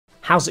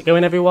How's it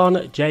going everyone?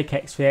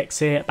 JakeXVX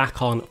here,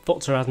 back on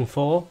Forza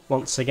 4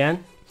 once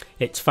again.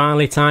 It's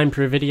finally time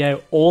for a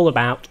video all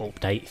about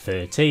Update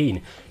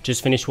 13.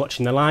 Just finished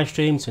watching the live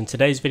stream, so in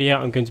today's video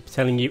I'm going to be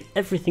telling you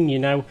everything you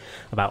know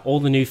about all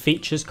the new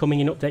features coming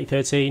in Update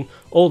 13,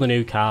 all the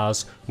new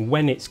cars,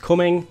 when it's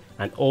coming,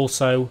 and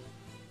also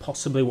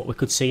possibly what we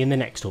could see in the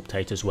next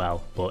update as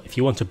well. But if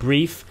you want a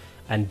brief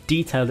and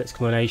detailed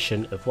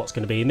explanation of what's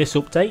going to be in this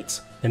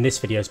update, then this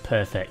video is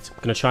perfect. I'm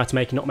going to try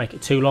to not make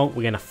it too long.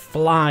 We're going to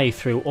fly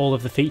through all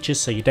of the features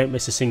so you don't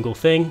miss a single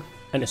thing.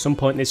 And at some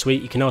point this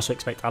week you can also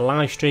expect a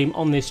live stream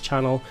on this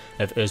channel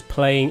of us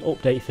playing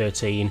Update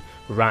 13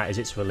 right as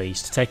it's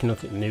released, taking a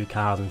look at the new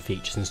cars and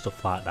features and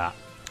stuff like that.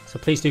 So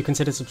please do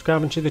consider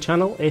subscribing to the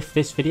channel if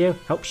this video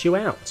helps you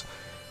out.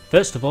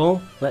 First of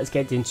all, let's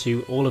get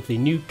into all of the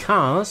new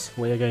cars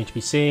we are going to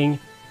be seeing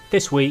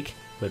this week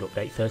with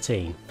Update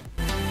 13.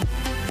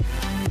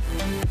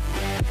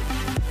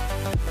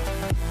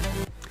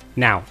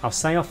 Now, I'll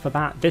say off the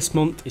bat, this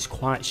month is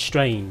quite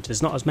strange.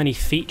 There's not as many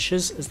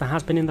features as there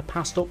has been in the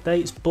past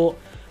updates, but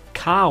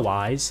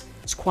car-wise,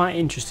 it's quite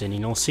interesting,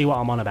 and you'll see what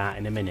I'm on about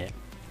in a minute.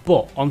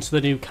 But onto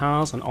the new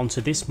cars and onto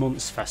this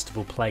month's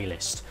festival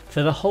playlist.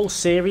 For the whole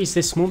series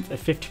this month, at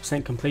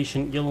 50%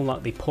 completion, you'll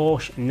unlock the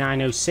Porsche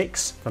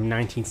 906 from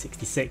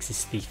 1966. This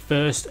is the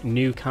first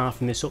new car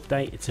from this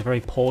update. It's a very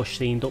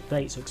Porsche-themed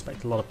update, so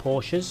expect a lot of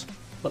Porsches.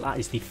 But that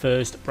is the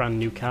first brand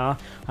new car.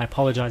 I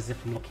apologise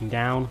if I'm looking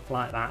down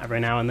like that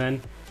every now and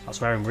then. That's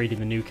where I'm reading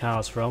the new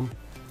cars from.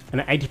 And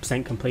at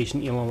 80%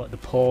 completion you'll unlock the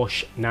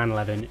Porsche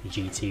 911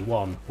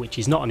 GT1, which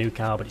is not a new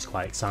car but it's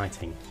quite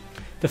exciting.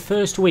 The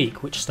first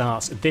week, which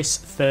starts this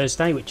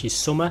Thursday, which is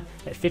summer,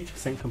 at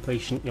 50%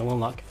 completion you'll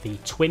unlock the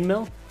Twin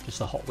Mill,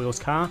 just a Hot Wheels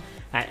car.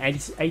 At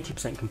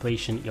 80%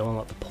 completion you'll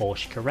unlock the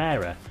Porsche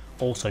Carrera,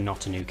 also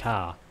not a new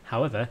car.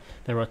 However,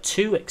 there are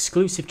two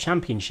exclusive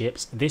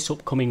championships this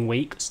upcoming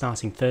week,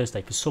 starting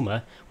Thursday for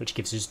summer, which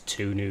gives us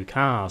two new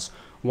cars.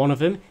 One of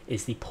them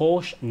is the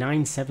Porsche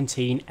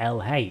 917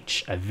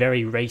 LH, a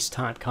very race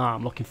type car.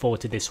 I'm looking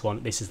forward to this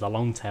one. This is the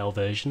long tail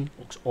version,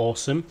 looks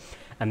awesome.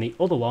 And the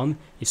other one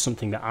is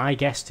something that I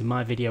guessed in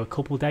my video a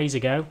couple days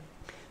ago,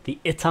 the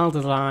Ital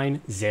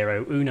Design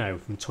Zerouno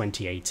from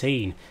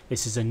 2018.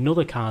 This is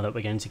another car that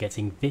we're going to be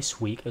getting this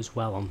week as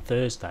well on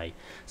Thursday.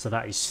 So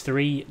that is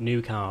 3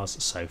 new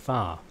cars so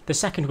far. The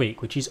second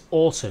week, which is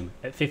autumn,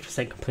 at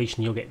 50%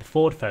 completion you'll get the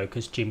Ford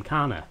Focus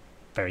Gymkhana.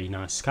 Very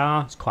nice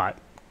car, it's quite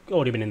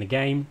already been in the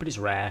game, but it's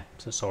rare,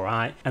 so it's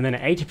alright. And then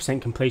at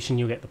 80% completion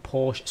you'll get the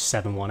Porsche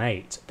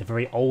 718, the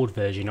very old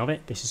version of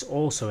it. This is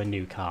also a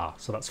new car,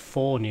 so that's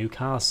 4 new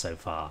cars so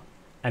far.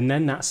 And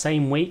then that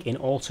same week, in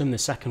autumn, the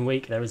second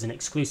week, there is an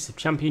exclusive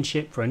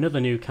championship for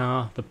another new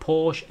car, the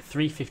Porsche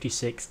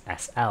 356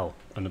 SL.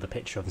 Another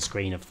picture on the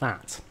screen of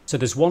that. So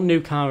there's 1 new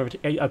car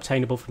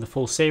obtainable from the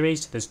full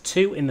series, there's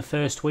 2 in the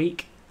first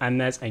week, and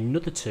there's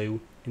another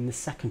 2 in the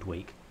second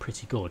week.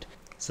 Pretty good.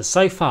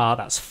 So far,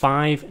 that's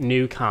 5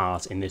 new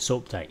cars in this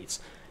update.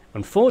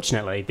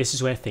 Unfortunately, this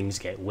is where things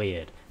get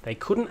weird. They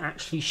couldn't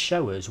actually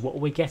show us what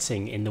we're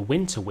getting in the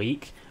winter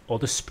week or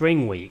the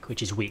spring week,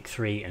 which is week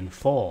 3 and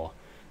 4.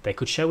 They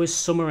could show us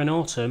summer and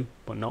autumn,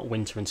 but not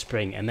winter and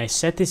spring, and they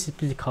said this is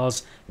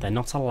because they're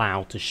not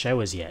allowed to show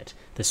us yet.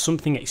 There's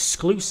something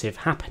exclusive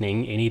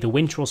happening in either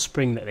winter or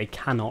spring that they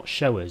cannot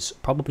show us,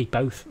 probably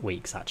both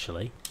weeks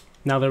actually.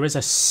 Now there is a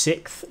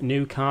 6th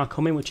new car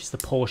coming, which is the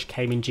Porsche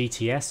Cayman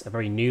GTS, a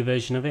very new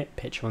version of it,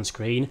 picture on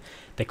screen.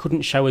 They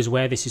couldn't show us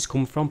where this has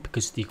come from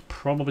because you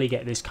probably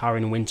get this car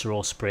in winter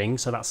or spring,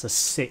 so that's the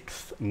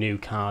 6th new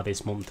car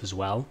this month as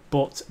well.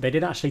 But they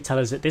did actually tell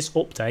us that this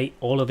update,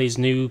 all of these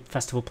new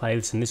festival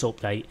playlists and this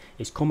update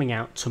is coming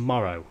out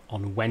tomorrow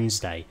on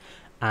Wednesday.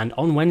 And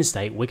on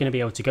Wednesday we're going to be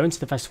able to go into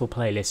the festival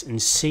playlist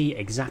and see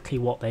exactly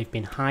what they've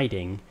been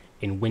hiding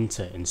in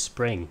winter and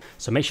spring.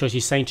 So make sure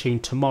you stay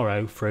tuned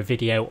tomorrow for a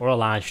video or a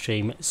live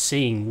stream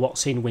seeing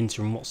what's in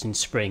winter and what's in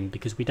spring,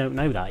 because we don't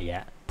know that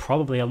yet.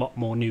 Probably a lot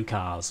more new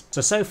cars.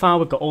 So far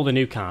we've got all the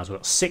new cars. We've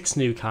got 6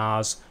 new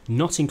cars,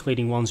 not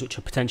including ones which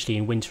are potentially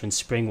in winter and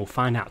spring. We'll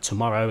find out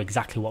tomorrow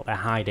exactly what they're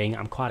hiding.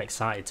 I'm quite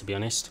excited, to be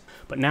honest.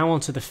 But now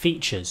onto the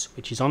features,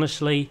 which is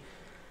honestly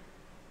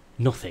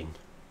nothing.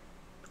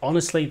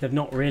 Honestly, they've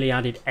not really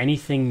added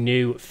anything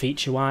new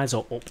feature-wise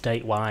or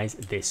update-wise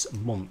this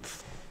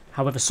month.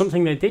 However,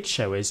 something they did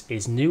show us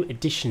is new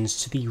additions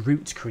to the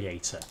route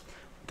creator.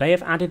 They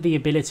have added the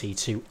ability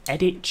to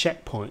edit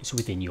checkpoints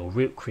within your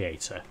route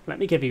creator. Let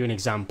me give you an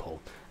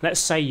example. Let's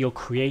say you're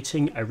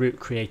creating a route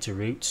creator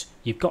route,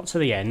 you've got to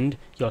the end,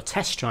 you're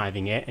test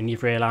driving it and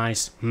you've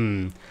realised,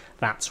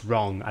 that's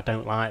wrong, I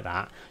don't like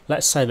that.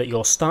 Let's say that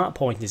your start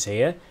point is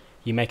here,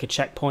 you make a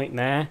checkpoint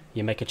there,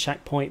 you make a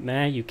checkpoint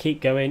there, you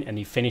keep going and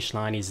the finish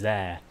line is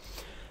there.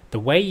 The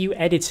way you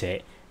edit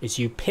it is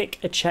you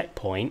pick a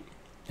checkpoint.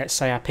 Let's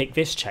say I pick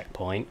this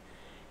checkpoint,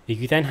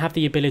 you then have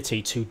the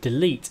ability to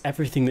delete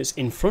everything that's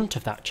in front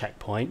of that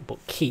checkpoint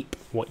but keep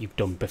what you've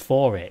done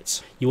before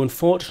it. You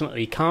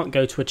unfortunately can't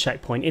go to a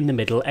checkpoint in the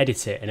middle,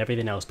 edit it and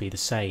everything else be the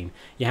same.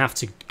 You have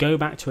to go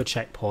back to a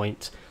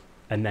checkpoint,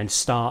 and then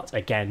start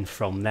again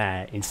from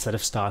there instead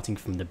of starting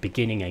from the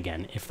beginning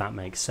again, if that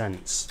makes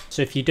sense.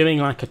 So if you're doing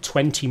like a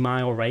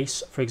 20-mile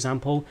race, for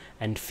example,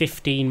 and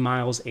 15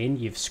 miles in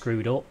you've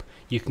screwed up,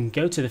 you can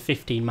go to the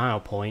 15-mile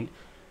point,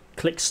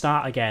 click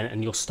start again,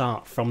 and you'll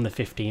start from the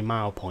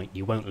 15-mile point.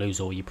 You won't lose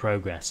all your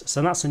progress.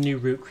 So that's a new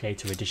route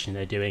creator addition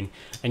they're doing,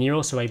 and you're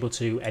also able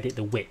to edit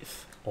the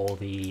width or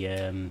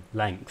the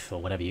length, or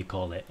whatever you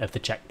call it, of the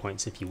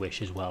checkpoints if you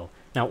wish as well.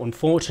 Now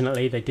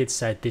unfortunately they did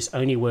say this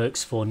only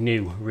works for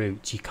new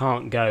routes. You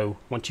can't go,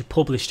 once you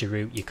published a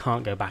route, you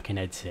can't go back and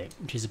edit it,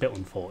 which is a bit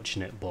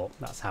unfortunate, but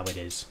that's how it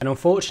is. And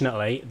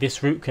unfortunately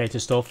this route creator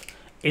stuff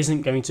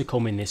isn't going to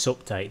come in this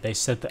update. They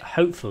said that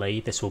hopefully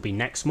this will be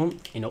next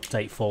month in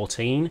update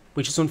 14,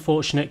 which is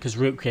unfortunate because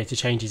route creator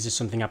changes is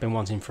something I've been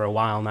wanting for a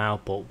while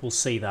now, but we'll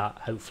see that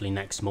hopefully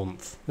next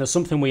month. Now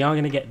something we are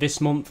going to get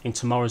this month in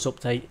tomorrow's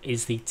update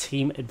is the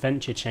team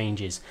adventure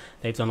changes.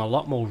 They've done a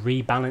lot more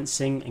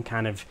rebalancing and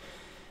kind of,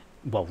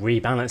 well,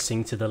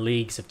 rebalancing to the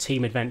leagues of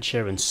team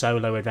adventure and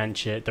solo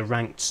adventure, the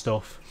ranked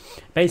stuff.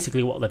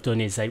 Basically what they've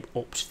done is they've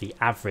upped the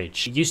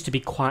average. It used to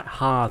be quite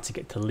hard to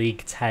get to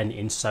League 10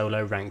 in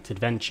solo ranked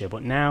adventure,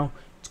 but now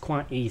it's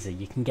quite easy.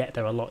 You can get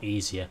there a lot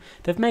easier.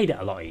 They've made it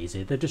a lot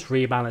easier. They've just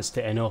rebalanced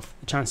it enough.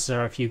 The chances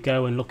are if you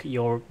go and look at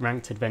your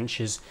ranked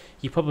adventures,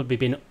 you've probably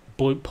been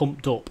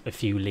pumped up a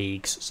few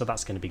leagues, so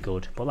that's going to be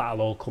good. But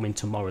that'll all come in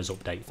tomorrow's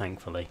update,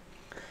 thankfully.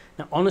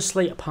 Now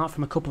honestly, apart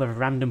from a couple of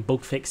random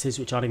bug fixes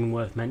which aren't even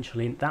worth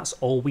mentioning, that's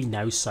all we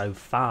know so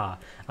far.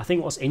 I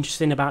think what's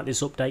interesting about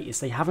this update is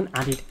they haven't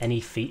added any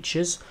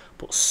features,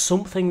 but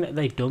something that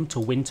they've done to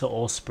winter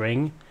or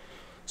spring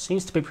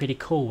seems to be pretty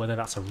cool, whether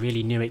that's a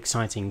really new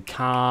exciting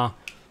car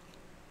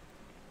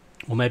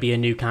or maybe a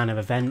new kind of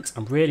event.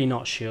 I'm really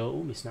not sure.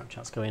 Oh, my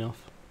Snapchat's going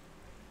off.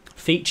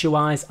 Feature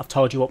wise, I've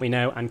told you what we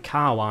know, and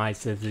car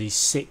wise, there's these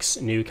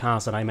 6 new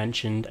cars that I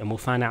mentioned, and we'll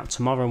find out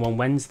tomorrow on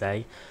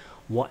Wednesday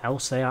what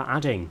else they are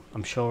adding.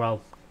 I'm sure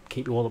I'll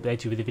keep you all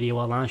updated with the video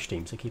or live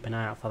stream, so keep an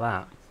eye out for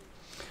that.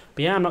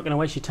 But yeah, I'm not going to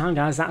waste your time,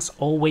 guys. That's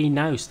all we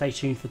know. Stay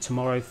tuned for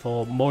tomorrow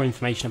for more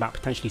information about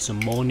potentially some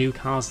more new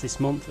cars this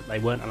month that they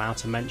weren't allowed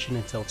to mention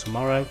until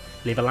tomorrow.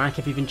 Leave a like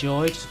if you've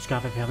enjoyed,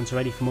 subscribe if you haven't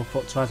already for more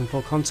Forza Horizon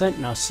 4 content,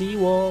 and I'll see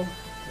you all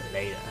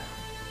later.